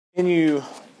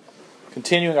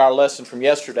Continuing our lesson from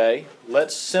yesterday,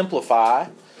 let's simplify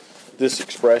this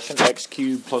expression, x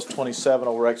cubed plus 27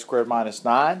 over x squared minus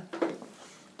 9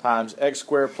 times x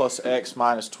squared plus x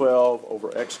minus 12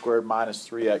 over x squared minus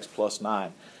 3x plus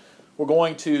 9. We're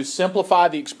going to simplify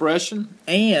the expression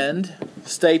and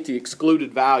state the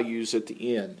excluded values at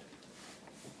the end.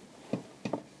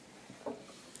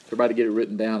 Everybody get it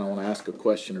written down. I want to ask a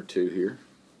question or two here.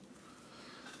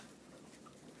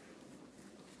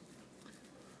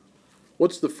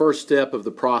 What's the first step of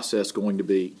the process going to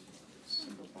be?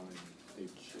 Simplifying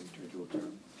each individual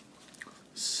term.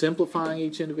 Simplifying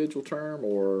each individual term,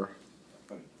 or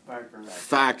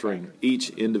Factoring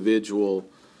each individual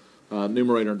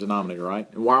numerator and denominator,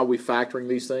 right? And why are we factoring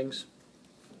these things?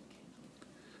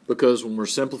 Because when we're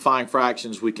simplifying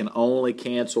fractions, we can only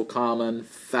cancel common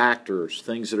factors,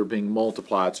 things that are being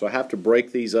multiplied. So I have to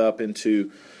break these up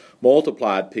into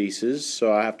multiplied pieces,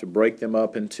 so I have to break them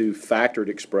up into factored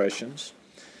expressions.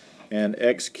 And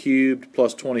x cubed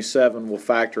plus 27 will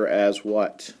factor as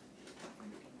what?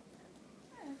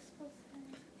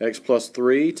 X plus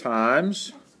 3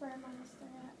 times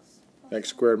x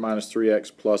squared minus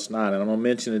 3x plus 9. And I'm going to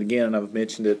mention it again, and I've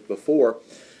mentioned it before.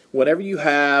 Whenever you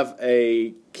have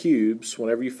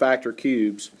whenever you factor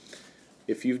cubes,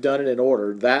 if you've done it in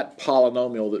order, that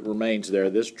polynomial that remains there,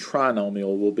 this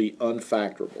trinomial, will be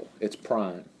unfactorable. It's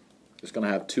prime. It's going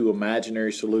to have two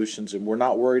imaginary solutions, and we're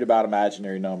not worried about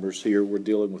imaginary numbers here. We're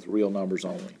dealing with real numbers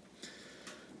only.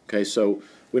 Okay, so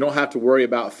we don't have to worry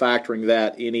about factoring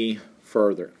that any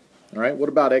further. All right, what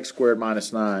about x squared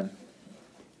minus 9?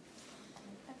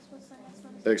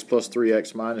 X plus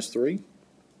 3x minus 3.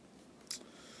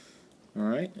 All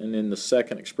right, and then the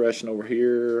second expression over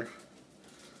here,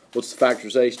 what's the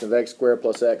factorization of x squared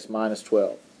plus x minus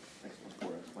 12?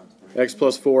 X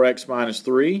plus 4x minus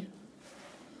 3.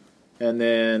 And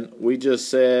then we just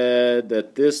said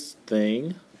that this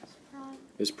thing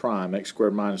is prime, x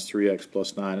squared minus 3x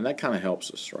plus 9. And that kind of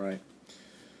helps us, right?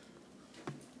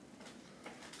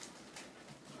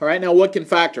 All right, now what can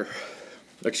factor?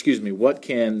 What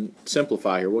can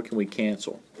simplify here? What can we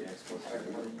cancel?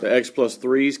 The x plus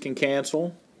 3's can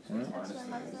cancel. Right?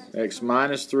 X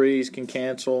minus 3's can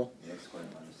cancel.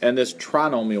 And this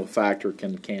trinomial factor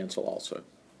can cancel also.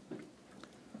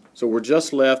 So we're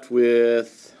just left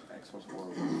with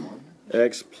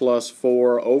x plus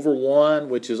 4 over 1,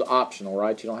 which is optional,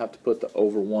 right? You don't have to put the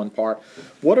over 1 part.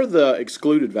 What are the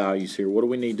excluded values here? What do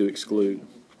we need to exclude?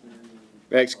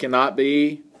 X cannot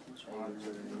be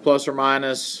plus or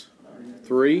minus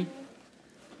 3.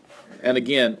 And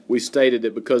again, we stated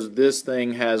that because this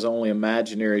thing has only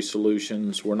imaginary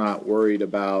solutions, we're not worried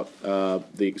about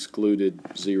the excluded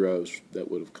zeros that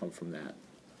would have come from that.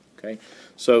 Okay,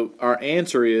 so our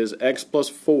answer is x plus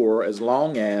 4 as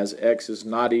long as x is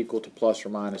not equal to plus or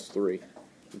minus 3.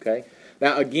 Okay,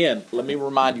 now again, let me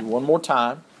remind you one more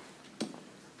time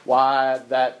why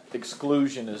that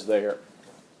exclusion is there.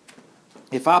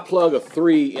 If I plug a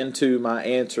 3 into my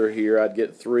answer here, I'd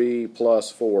get 3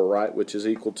 plus 4, right, which is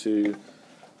equal to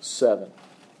 7.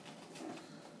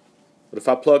 But if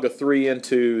I plug a 3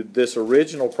 into this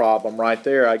original problem right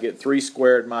there, I get 3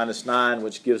 squared minus 9,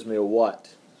 which gives me a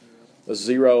what? A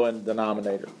 0 in the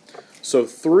denominator. So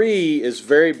 3 is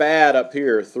very bad up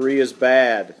here. 3 is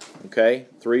bad. Okay?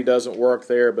 3 doesn't work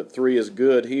there, but 3 is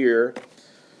good here.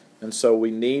 And so we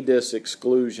need this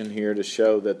exclusion here to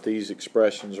show that these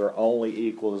expressions are only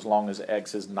equal as long as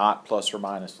x is not plus or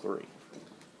minus 3.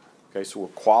 Okay, so we're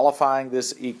qualifying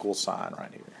this equal sign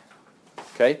right here.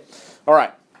 Okay? All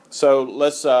right. So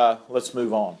let's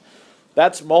move on.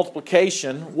 That's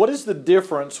multiplication. What is the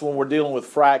difference when we're dealing with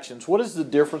fractions? What is the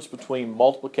difference between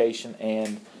multiplication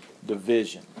and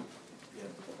division?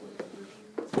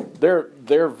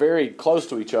 They're very close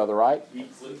to each other, right?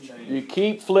 You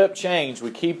keep flip change. We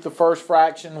keep the first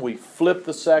fraction, we flip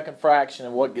the second fraction,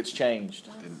 and what gets changed?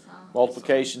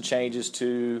 Multiplication changes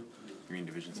to... You mean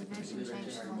division?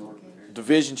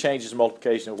 Division changes to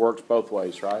multiplication. It works both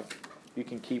ways, right? You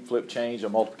can keep flip change a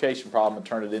multiplication problem and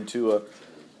turn it into a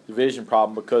division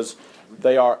problem because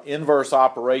they are inverse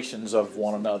operations of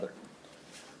one another.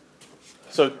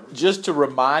 So just to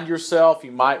remind yourself,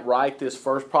 you might write this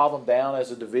first problem down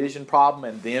as a division problem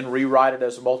and then rewrite it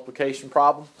as a multiplication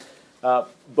problem.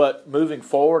 But moving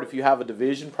forward, if you have a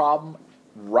division problem,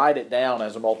 write it down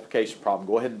as a multiplication problem.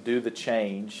 Go ahead and do the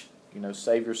change.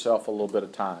 Save yourself a little bit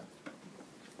of time.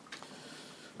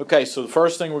 Okay, so the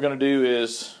first thing we're going to do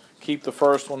is keep the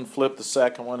first one, flip the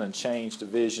second one, and change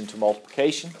division to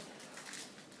multiplication.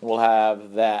 We'll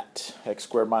have that x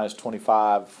squared minus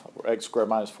 25 over x squared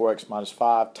minus 4x minus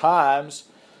 5 times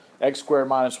x squared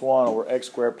minus 1 over x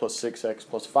squared plus 6x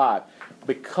plus 5.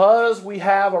 because we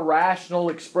have a rational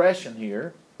expression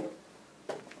here,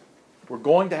 we're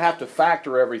going to have to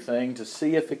factor everything to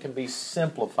see if it can be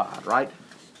simplified, right?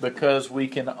 Because we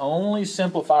can only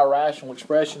simplify rational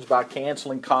expressions by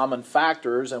canceling common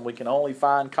factors, and we can only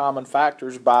find common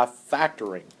factors by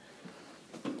factoring.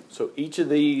 So each of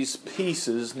these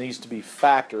pieces needs to be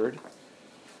factored.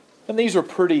 And these are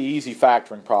pretty easy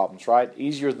factoring problems, right?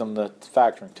 Easier than the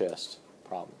factoring test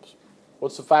problems.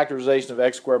 What's the factorization of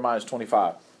x squared minus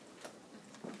 25?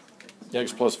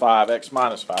 X plus 5, x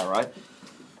minus 5, right?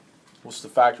 What's the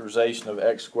factorization of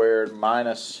x squared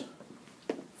minus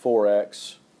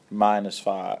 4x minus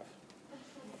 5?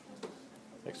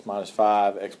 X minus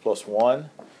 5, x plus 1.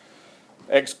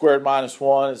 X squared minus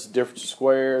 1 is the difference of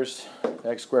squares.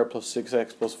 X squared plus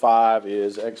 6x plus 5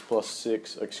 is x plus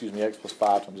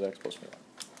 5 times x plus 1.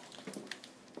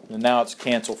 And now it's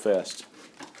cancel fest.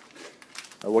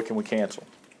 Now what can we cancel?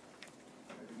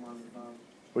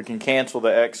 We can cancel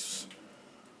the x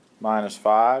minus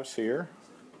 5s here.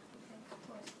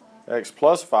 X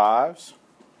plus 5s.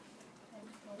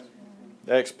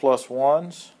 X plus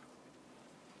 1s.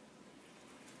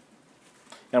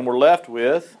 And we're left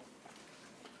with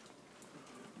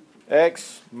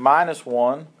x minus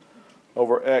 1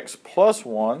 over x plus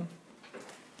 1.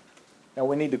 And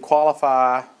we need to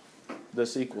qualify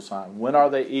this equal sign. When are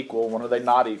they equal? When are they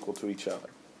not equal to each other?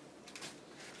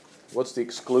 What's the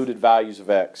excluded values of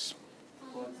x?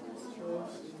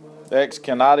 X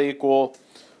cannot equal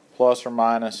plus or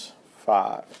minus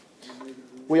 5.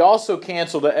 We also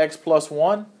cancel the x plus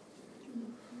 1.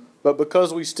 But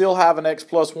because we still have an x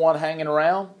plus 1 hanging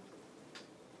around,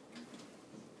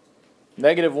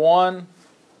 negative 1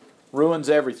 ruins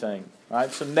everything.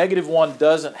 Right? So negative 1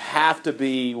 doesn't have to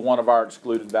be one of our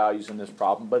excluded values in this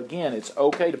problem. But again, it's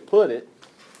okay to put it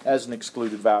as an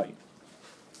excluded value.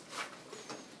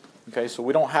 Okay, so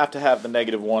we don't have to have the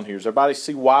negative 1 here. Does everybody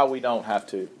see why we don't have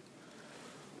to?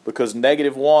 Because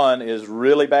negative 1 is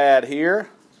really bad here.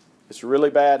 It's really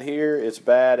bad here. It's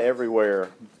bad everywhere.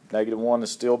 Negative 1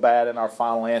 is still bad in our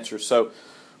final answer. So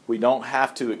we don't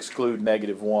have to exclude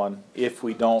negative 1 if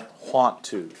we don't want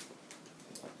to.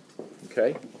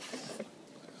 Okay?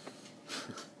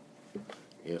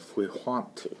 If we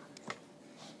want to.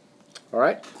 All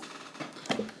right?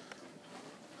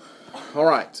 All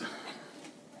right.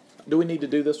 Do we need to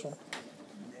do this one?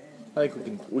 I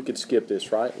think we could skip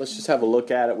this, right? Let's just have a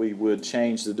look at it. We would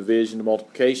change the division to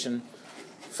multiplication,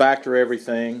 factor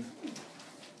everything,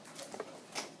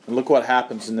 and look what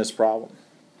happens in this problem.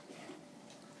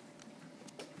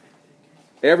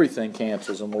 Everything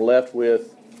cancels, and we're left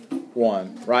with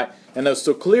 1, right? And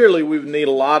so clearly we would need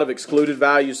a lot of excluded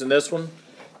values in this one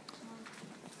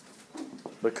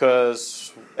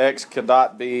because x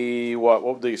cannot be, what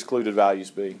would the excluded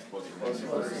values be?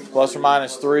 Plus or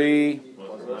minus 3,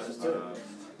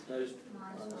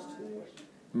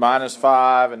 minus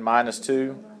 5, and minus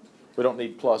 2. We don't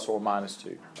need plus or minus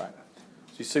 2, right?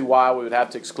 So you see why we would have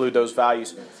to exclude those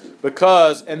values.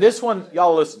 Because, and this one,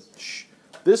 y'all listen,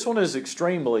 this one is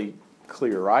extremely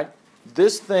clear, right?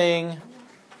 This thing,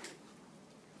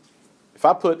 if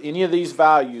I put any of these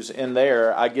values in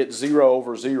there, I get 0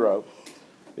 over 0.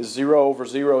 Is 0 over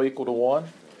 0 equal to 1?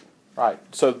 Right.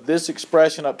 So this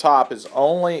expression up top is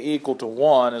only equal to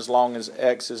 1 as long as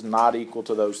x is not equal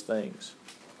to those things.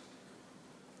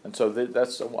 And so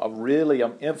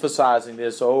I'm emphasizing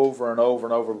this over and over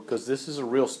and over because this is a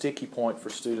real sticky point for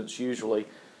students usually.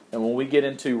 And when we get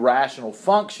into rational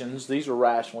functions, these are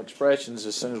rational expressions.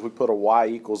 As soon as we put a y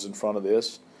equals in front of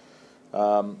this,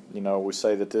 we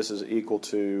say that this is equal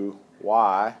to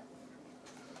y.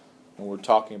 And we're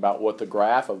talking about what the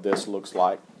graph of this looks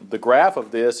like. The graph of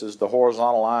this is the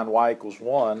horizontal line y equals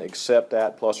 1 except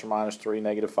at plus or minus 3,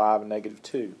 negative 5, and negative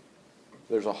 2.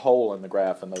 There's a hole in the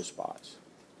graph in those spots.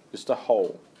 Just a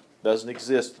hole. Doesn't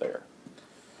exist there.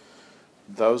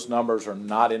 Those numbers are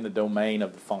not in the domain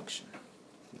of the function.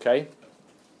 Okay?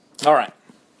 All right.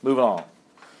 Moving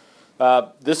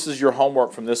on. This is your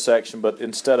homework from this section, but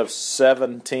instead of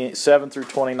 7 through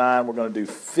 29, we're going to do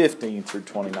 15 through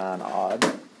 29 odd.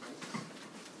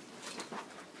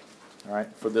 All right,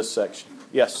 for this section.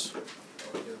 Yes?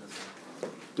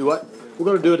 Do what? We're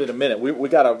going to do it in a minute. We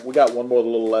got one more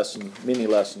little lesson, mini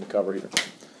lesson to cover here.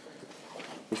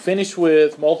 We finished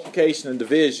with multiplication and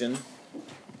division.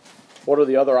 What are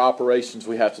the other operations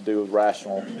we have to do with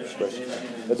rational expressions?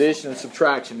 Addition and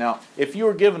subtraction. Now, if you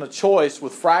were given a choice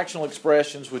with fractional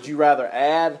expressions, would you rather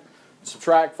add,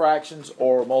 subtract fractions,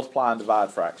 or multiply and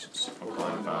divide fractions?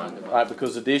 Right,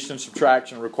 because addition and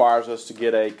subtraction requires us to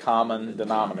get a common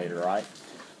denominator, right?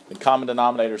 The common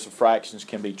denominators of fractions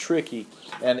can be tricky,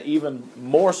 and even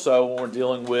more so when we're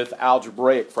dealing with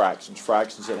algebraic fractions,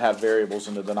 fractions that have variables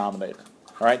in the denominator.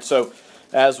 All right, so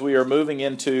as we are moving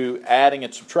into adding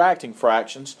and subtracting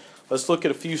fractions, let's look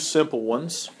at a few simple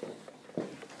ones.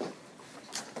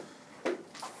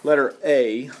 Letter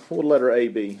A, what would letter A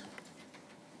be?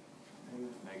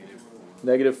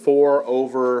 Negative 4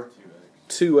 over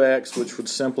 2x, which would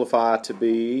simplify to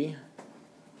be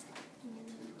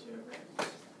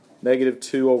negative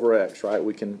 2 over x, right?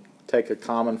 We can take a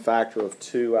common factor of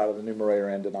 2 out of the numerator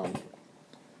and denominator.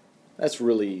 That's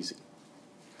really easy.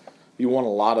 You want a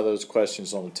lot of those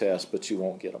questions on the test, but you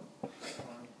won't get them.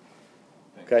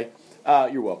 Okay?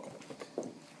 You're welcome.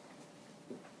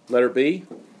 Letter B,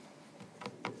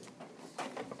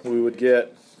 we would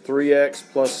get 3x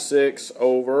plus 6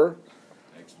 over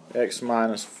x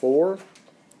minus 4.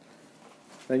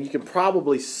 And you can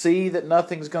probably see that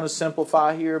nothing's going to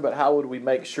simplify here, but how would we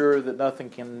make sure that nothing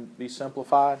can be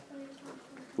simplified?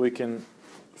 We can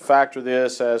factor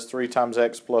this as 3 times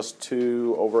x plus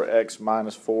 2 over x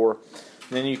minus 4. And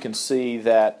then you can see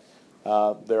that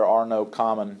there are no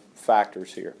common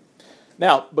factors here.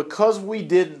 Now, because we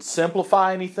didn't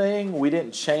simplify anything, we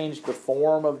didn't change the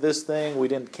form of this thing, we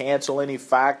didn't cancel any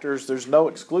factors, there's no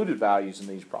excluded values in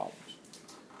these problems.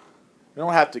 You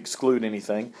don't have to exclude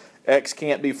anything. X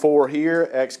can't be 4 here,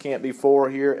 x can't be 4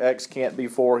 here, x can't be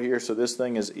 4 here, so this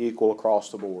thing is equal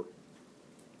across the board.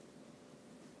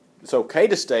 It's okay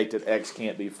to state that x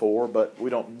can't be 4, but we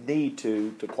don't need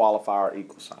to qualify our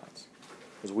equal signs,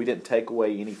 because we didn't take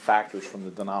away any factors from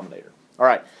the denominator. All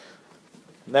right,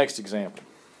 next example.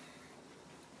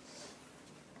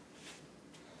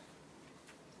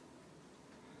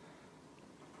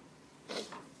 Go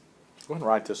ahead and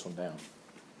write this one down.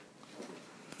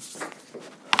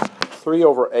 3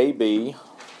 over AB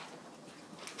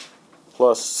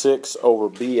plus 6 over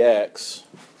BX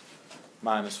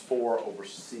minus 4 over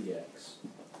CX.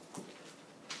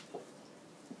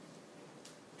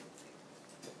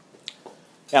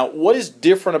 Now, what is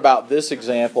different about this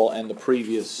example and the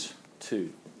previous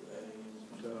two?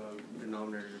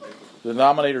 The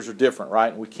denominators are different,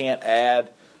 right? We can't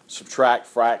add, subtract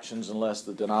fractions unless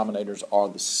the denominators are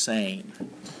the same.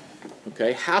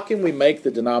 Okay, how can we make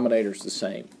the denominators the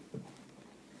same?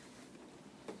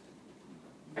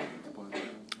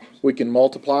 We can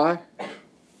multiply,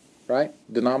 right,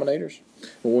 denominators.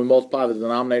 When we multiply the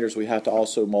denominators, we have to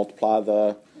also multiply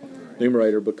the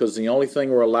numerator, because the only thing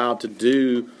we're allowed to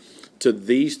do to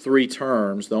these three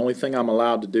terms, the only thing I'm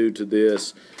allowed to do to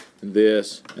this, and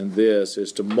this, and this,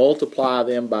 is to multiply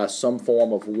them by some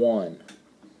form of 1.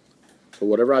 So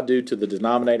whatever I do to the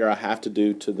denominator, I have to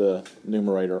do to the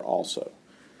numerator also.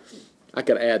 I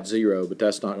could add 0, but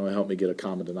that's not going to help me get a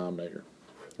common denominator.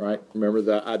 Right? Remember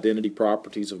the identity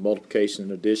properties of multiplication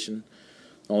and addition.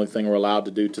 The only thing we're allowed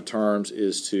to do to terms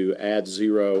is to add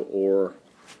 0 or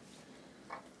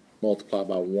multiply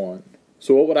by 1.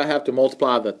 So what would I have to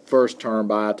multiply the first term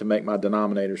by to make my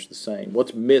denominators the same?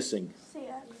 What's missing?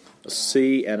 CX. A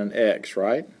C and an X,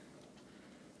 right?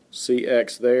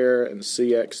 CX there and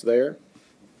CX there.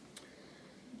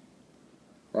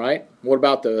 Right? What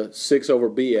about the 6 over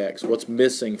BX? What's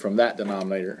missing from that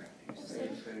denominator?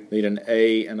 Need an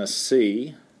A and a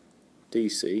C,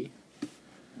 DC.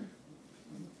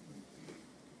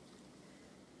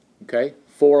 Okay,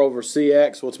 4 over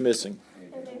CX, what's missing?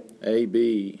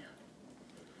 AB,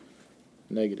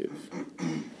 negative.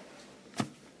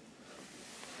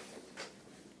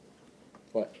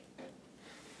 What?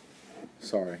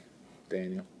 Sorry,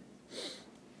 Daniel.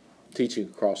 Teaching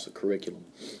across the curriculum.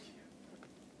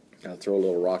 Got to throw a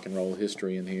little rock and roll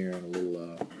history in here and a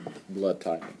little blood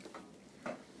typing.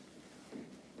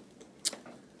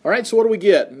 All right, so what do we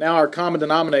get? Now our common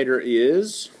denominator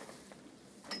is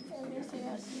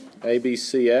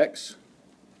ABCX.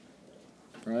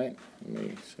 Right? Let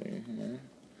me see here.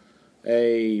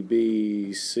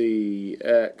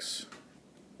 ABCX.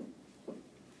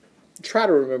 Try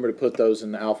to remember to put those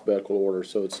in alphabetical order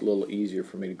so it's a little easier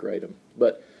for me to grade them.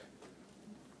 But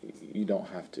you don't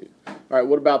have to. All right,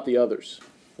 what about the others?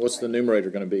 What's the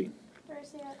numerator going to be?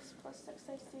 3CX plus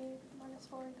 6AC minus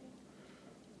 4AB.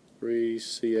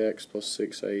 3CX plus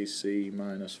 6AC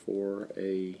minus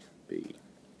 4AB.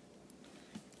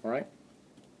 All right?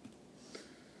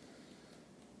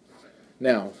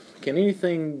 Now, can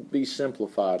anything be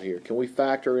simplified here? Can we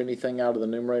factor anything out of the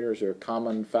numerator? Is there a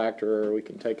common factor we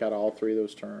can take out all three of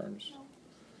those terms? No.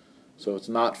 So it's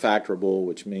not factorable,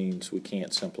 which means we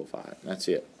can't simplify it. That's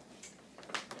it.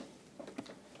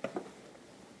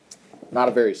 Not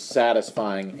a very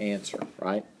satisfying answer,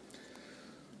 right?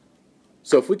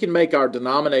 So if we can make our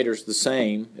denominators the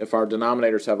same, if our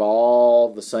denominators have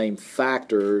all the same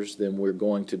factors, then we're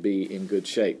going to be in good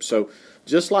shape. So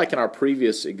just like in our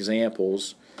previous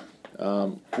examples,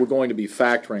 we're going to be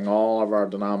factoring all of our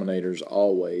denominators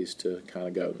always to kind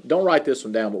of go. Don't write this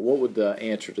one down, but what would the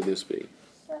answer to this be?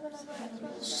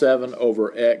 7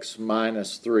 over x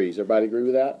minus 3. Does everybody agree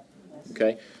with that? Yes.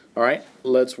 Okay. All right.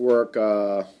 Let's work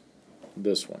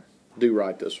this one. Do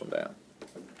write this one down.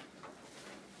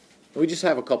 We just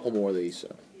have a couple more of these.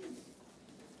 So.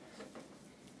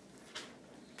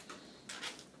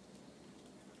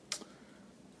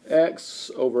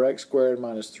 X over x squared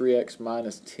minus 3x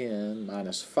minus 10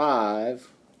 minus 5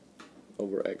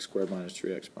 over x squared minus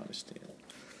 3x minus 10.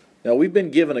 Now we've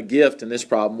been given a gift in this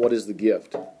problem. What is the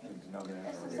gift?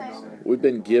 We've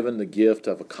been given the gift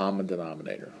of a common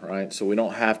denominator, right? So we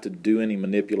don't have to do any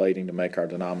manipulating to make our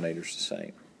denominators the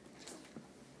same.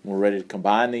 We're ready to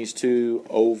combine these two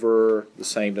over the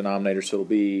same denominator, so it'll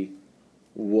be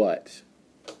what?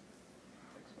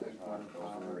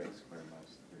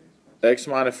 X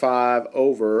minus 5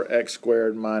 over x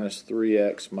squared minus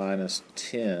 3x minus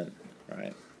 10,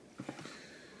 right?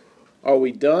 Are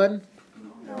we done?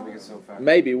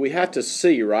 Maybe. We have to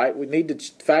see, right? We need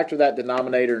to factor that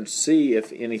denominator and see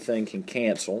if anything can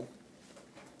cancel.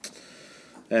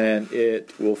 And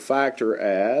it will factor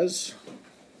as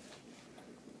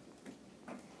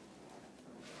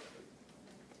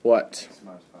what?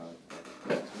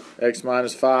 X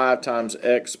minus 5 times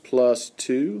x plus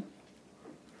 2.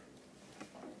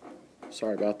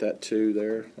 Sorry about that 2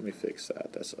 there. Let me fix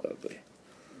that. That's ugly.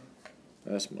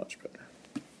 That's much better.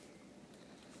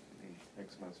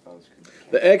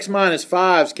 The x minus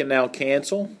 5s can now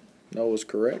cancel. Noah's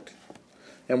correct.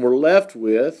 And we're left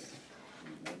with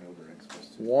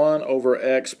 1 over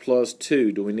x plus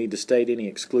 2. Do we need to state any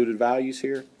excluded values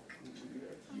here?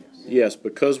 Yes,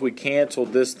 because we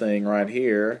canceled this thing right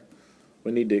here,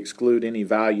 we need to exclude any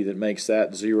value that makes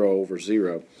that 0 over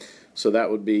 0. So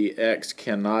that would be x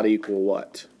cannot equal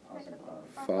what?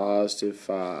 Positive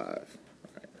 5.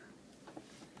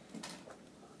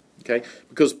 Okay,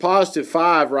 because positive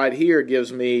 5 right here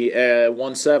gives me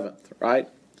 1/7, right?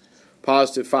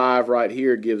 Positive 5 right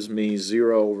here gives me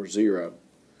 0 over 0.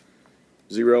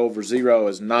 0 over 0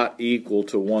 is not equal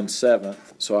to 1/7,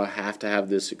 so I have to have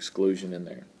this exclusion in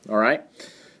there. All right?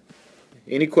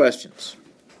 Any questions?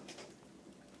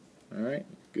 All right,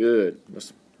 good.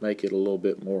 Let's make it a little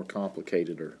bit more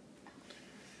complicated.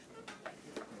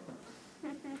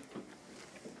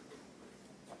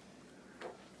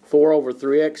 4 over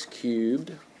 3x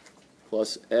cubed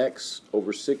plus x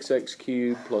over 6x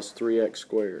cubed plus 3x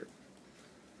squared.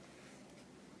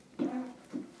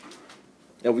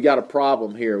 Now we got a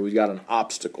problem here. We got an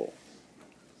obstacle.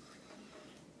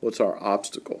 What's our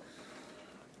obstacle?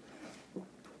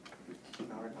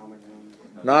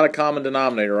 Not a common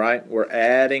denominator, right? We're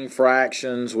adding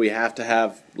fractions. We have to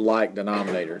have like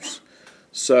denominators.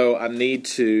 So I need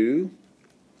to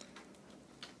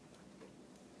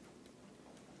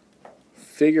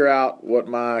figure out what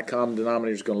my common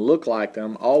denominator is going to look like. And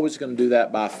I'm always going to do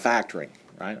that by factoring,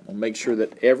 right? I'll make sure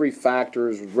that every factor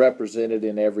is represented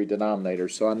in every denominator.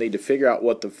 So I need to figure out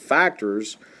what the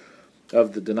factors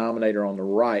of the denominator on the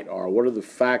right are. What are the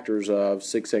factors of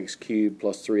 6x cubed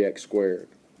plus 3x squared?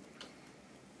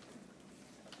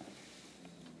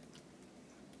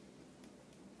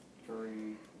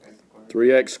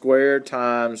 3x squared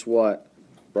times what,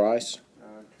 Bryce?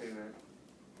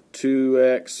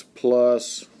 2x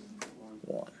plus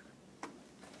 1.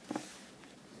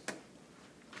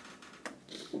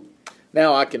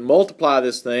 Now I can multiply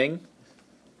this thing,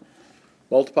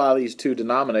 multiply these two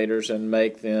denominators and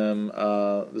make them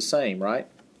the same, right?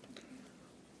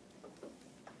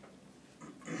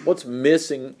 What's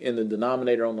missing in the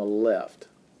denominator on the left?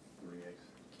 3x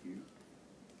cubed.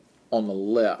 On the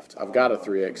left, I've got a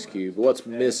 3x cubed. What's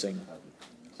missing?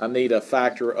 I need a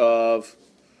factor of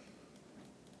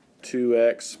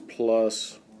 2x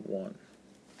plus 1.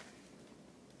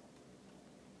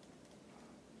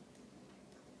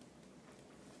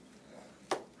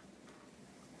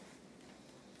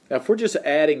 Now, if we're just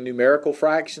adding numerical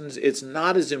fractions, it's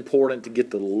not as important to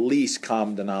get the least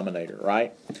common denominator,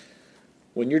 right?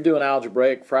 When you're doing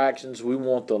algebraic fractions, we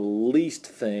want the least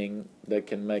thing that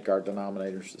can make our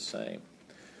denominators the same.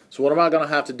 So what am I going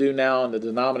to have to do now in the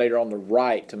denominator on the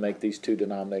right to make these two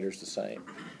denominators the same?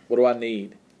 What do I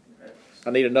need? I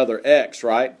need another x,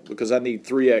 right? Because I need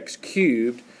 3x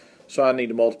cubed, so I need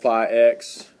to multiply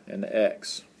x and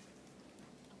x.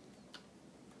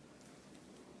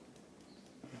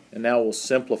 And now we'll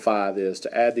simplify this.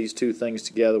 To add these two things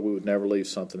together, we would never leave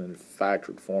something in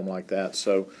factored form like that.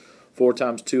 So 4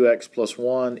 times 2x plus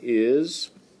 1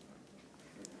 is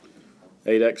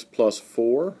 8x plus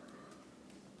 4.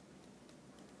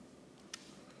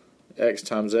 X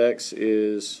times x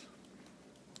is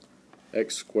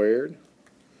x squared.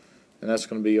 And that's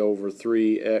going to be over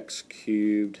 3x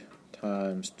cubed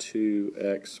times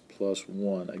 2x plus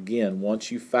 1. Again,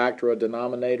 once you factor a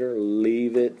denominator,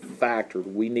 leave it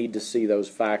factored. We need to see those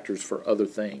factors for other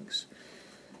things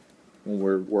when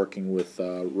we're working with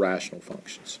rational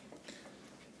functions.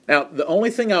 Now, the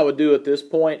only thing I would do at this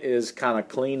point is kind of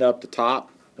clean up the top.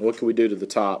 And what can we do to the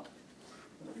top?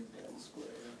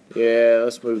 Yeah,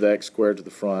 let's move the x squared to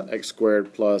the front. X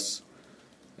squared plus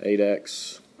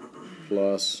 8x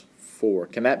plus 4.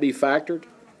 Can that be factored?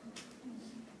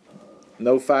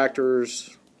 No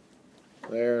factors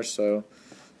there, so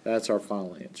that's our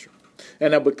final answer.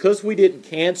 And now because we didn't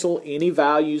cancel any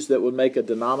values that would make a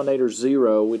denominator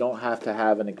 0, we don't have to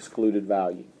have an excluded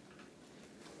value.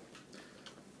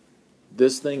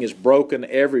 This thing is broken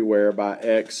everywhere by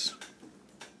x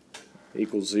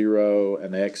equals 0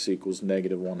 and x equals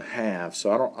 -1/2.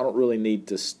 So I don't really need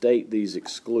to state these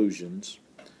exclusions.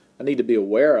 I need to be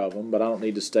aware of them, but I don't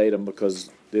need to state them because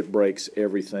it breaks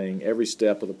everything. Every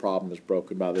step of the problem is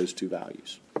broken by those two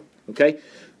values. Okay?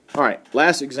 All right,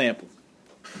 last example.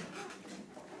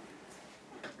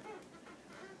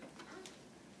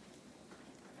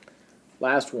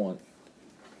 Last one.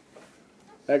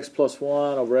 X plus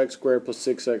 1 over x squared plus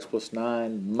 6x plus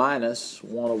 9 minus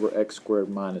 1 over x squared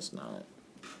minus 9.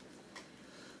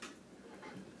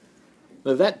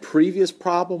 Now that previous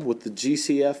problem with the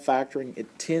GCF factoring,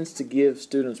 it tends to give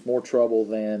students more trouble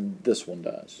than this one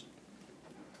does.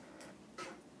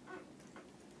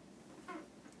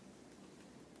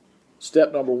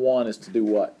 Step number 1 is to do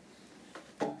what?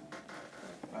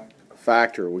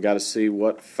 Factor. We got to see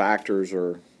what factors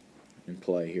are in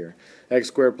play here. X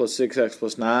squared plus 6x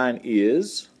plus 9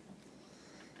 is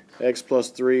x plus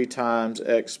 3 times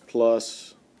x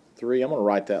plus 3. I'm going to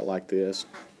write that like this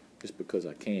just because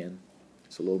I can.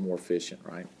 It's a little more efficient,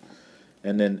 right?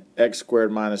 And then x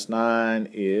squared minus 9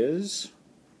 is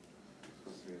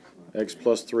x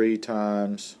plus 3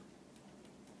 times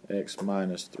x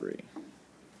minus 3.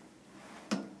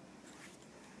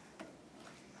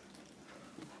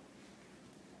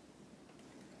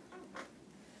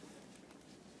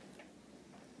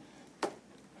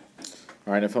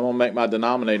 All right, if I'm going to make my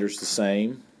denominators the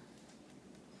same,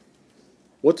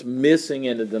 what's missing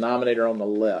in the denominator on the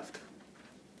left?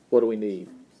 What do we need?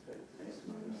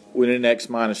 We need an x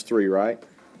minus 3, right?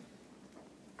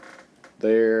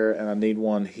 There, and I need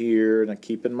one here. Now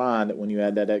keep in mind that when you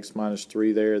add that x minus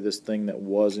 3 there, this thing that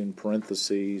was in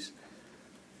parentheses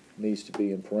needs to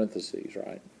be in parentheses,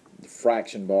 right? The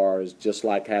fraction bar is just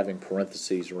like having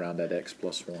parentheses around that x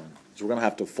plus 1. So we're going to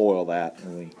have to FOIL that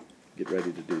when we get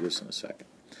ready to do this in a second.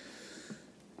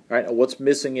 All right, now what's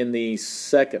missing in the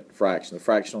second fraction, the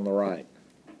fraction on the right?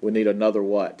 We need another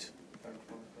what?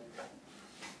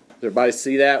 Does everybody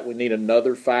see that? We need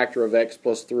another factor of x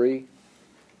plus 3.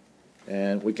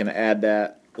 And we can add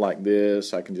that like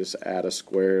this. I can just add a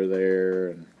square there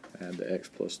and add the x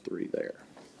plus 3 there.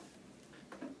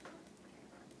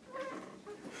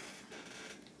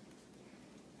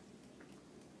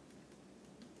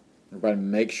 Everybody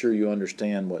make sure you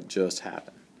understand what just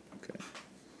happened. Okay.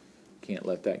 Can't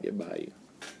let that get by you.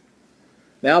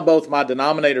 Now both my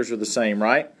denominators are the same,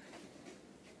 right?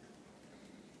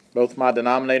 Both my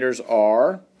denominators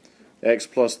are x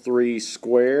plus 3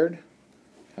 squared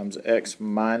times x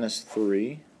minus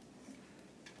 3.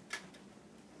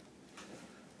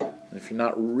 If you're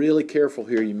not really careful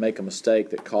here, you make a mistake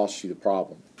that costs you the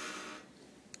problem.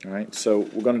 All right, so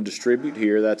we're going to distribute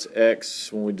here. That's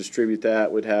x. When we distribute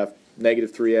that, we'd have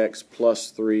negative 3x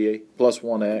plus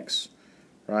 1x,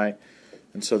 right?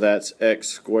 And so that's x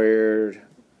squared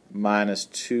minus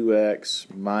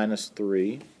 2x minus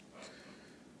 3.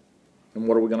 And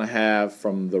what are we going to have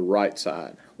from the right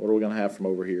side? What are we going to have from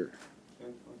over here?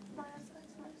 Minus x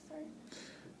minus 3.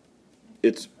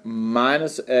 It's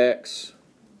minus x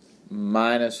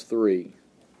minus 3.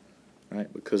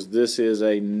 Right, because this is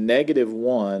a negative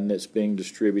 1 that's being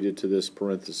distributed to this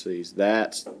parentheses.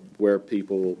 That's where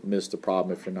people miss the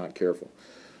problem if you're not careful.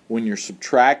 When you're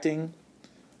subtracting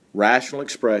rational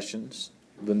expressions,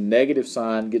 the negative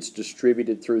sign gets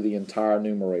distributed through the entire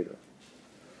numerator.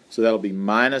 So that'll be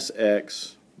minus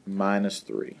x minus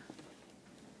 3.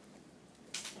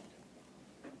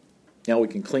 Now we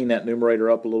can clean that numerator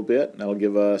up a little bit. That'll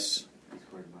give us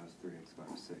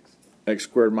x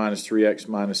squared minus 3x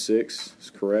minus 6 is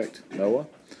correct, Noah,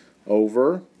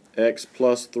 over x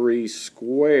plus 3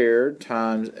 squared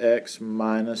times x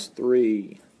minus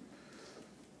 3.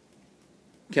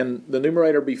 can the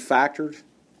numerator be factored?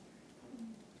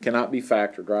 Cannot be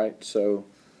factored, right? So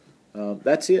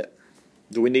that's it.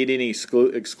 Do we need any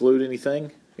exclude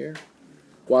anything here?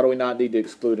 Why do we not need to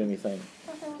exclude anything?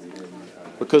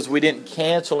 Because we didn't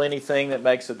cancel anything that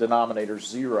makes the denominator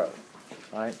 0.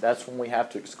 Right? That's when we have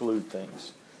to exclude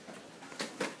things.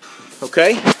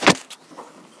 Okay?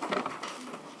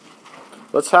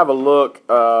 Let's have a look.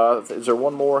 Is there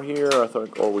one more here? I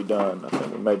think, or are we done? I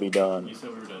think we may be done. You said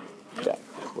we were done. Yeah,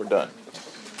 we're done.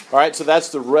 All right, so that's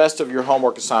the rest of your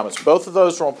homework assignments. Both of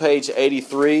those are on page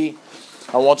 83.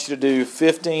 I want you to do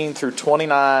 15 through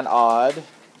 29 odd.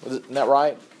 Isn't that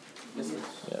right? Yes, sir.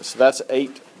 Yeah, so that's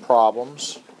 8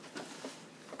 problems.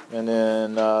 And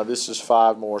then this is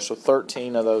 5 more, so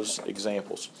 13 of those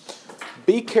examples.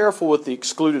 Be careful with the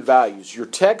excluded values. Your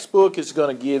textbook is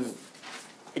going to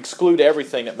exclude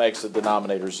everything that makes the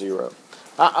denominator 0.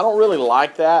 I don't really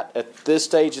like that at this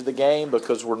stage of the game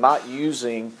because we're not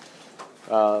using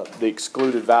the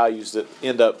excluded values that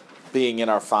end up being in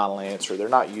our final answer. They're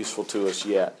not useful to us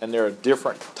yet, and they're a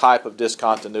different type of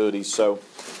discontinuity. So,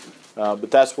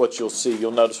 but that's what you'll see.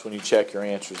 You'll notice when you check your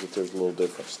answers that there's a little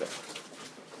difference there.